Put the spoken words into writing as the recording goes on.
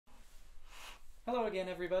Hello again,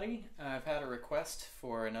 everybody. I've had a request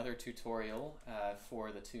for another tutorial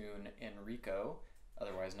for the tune Enrico,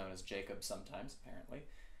 otherwise known as Jacob sometimes, apparently.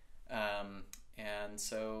 And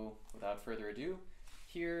so, without further ado,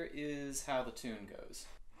 here is how the tune goes.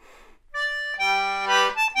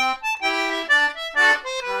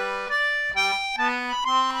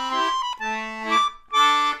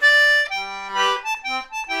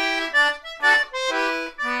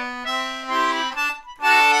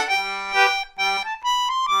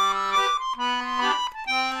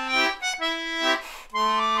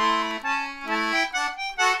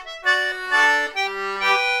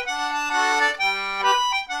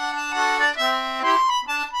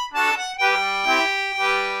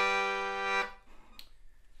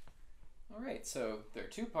 So there are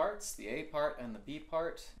two parts, the A part and the B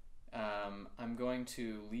part. I'm going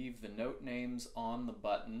to leave the note names on the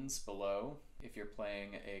buttons below. If you're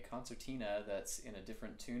playing a concertina that's in a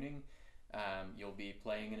different tuning, you'll be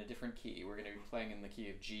playing in a different key. We're going to be playing in the key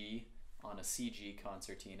of G on a CG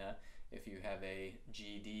concertina. If you have a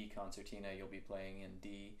GD concertina, you'll be playing in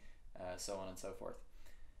D, so on and so forth.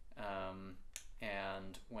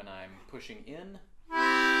 And when I'm pushing in,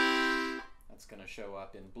 that's going to show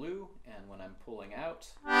up in blue, and when I'm pulling out,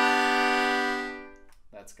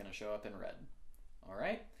 that's going to show up in red. All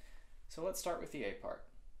right, so let's start with the A part.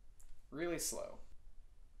 Really slow.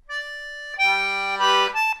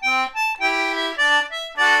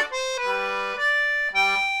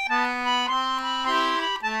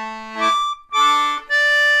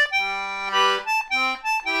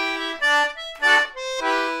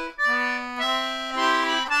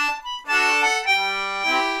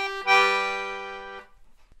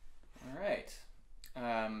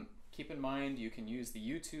 Keep in mind you can use the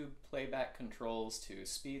YouTube playback controls to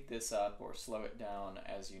speed this up or slow it down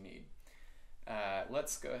as you need.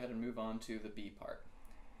 Let's go ahead and move on to the B part.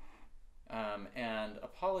 And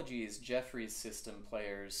apologies, Jeffries system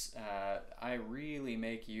players, I really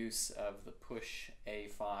make use of the push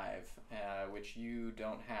A5, which you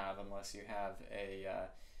don't have unless you have a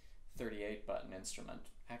 38 button instrument.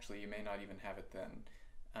 Actually, you may not even have it then.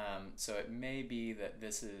 So it may be that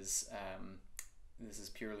this is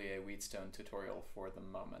purely a Wheatstone tutorial for the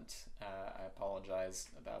moment. I apologize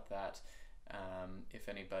about that. If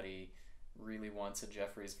anybody really wants a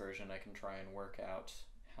Jeffries version, I can try and work out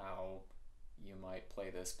how you might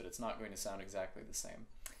play this, but it's not going to sound exactly the same.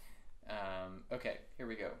 Okay, here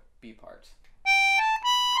we go. B part.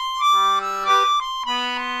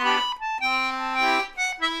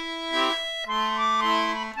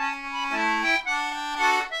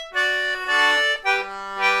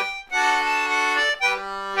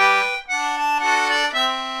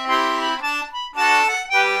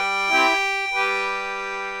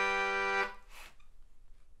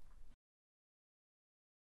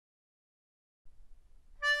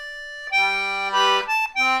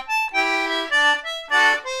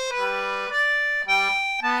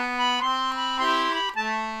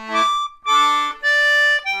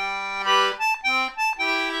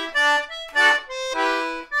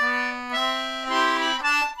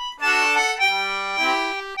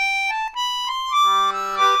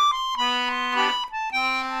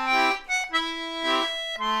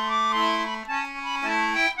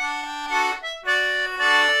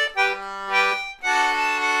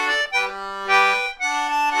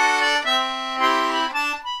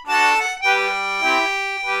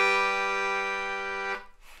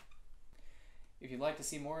 If you'd like to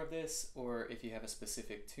see more of this, or if you have a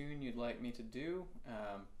specific tune you'd like me to do,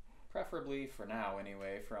 preferably for now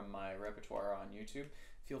anyway, from my repertoire on YouTube,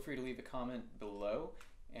 feel free to leave a comment below,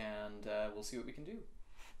 and we'll see what we can do.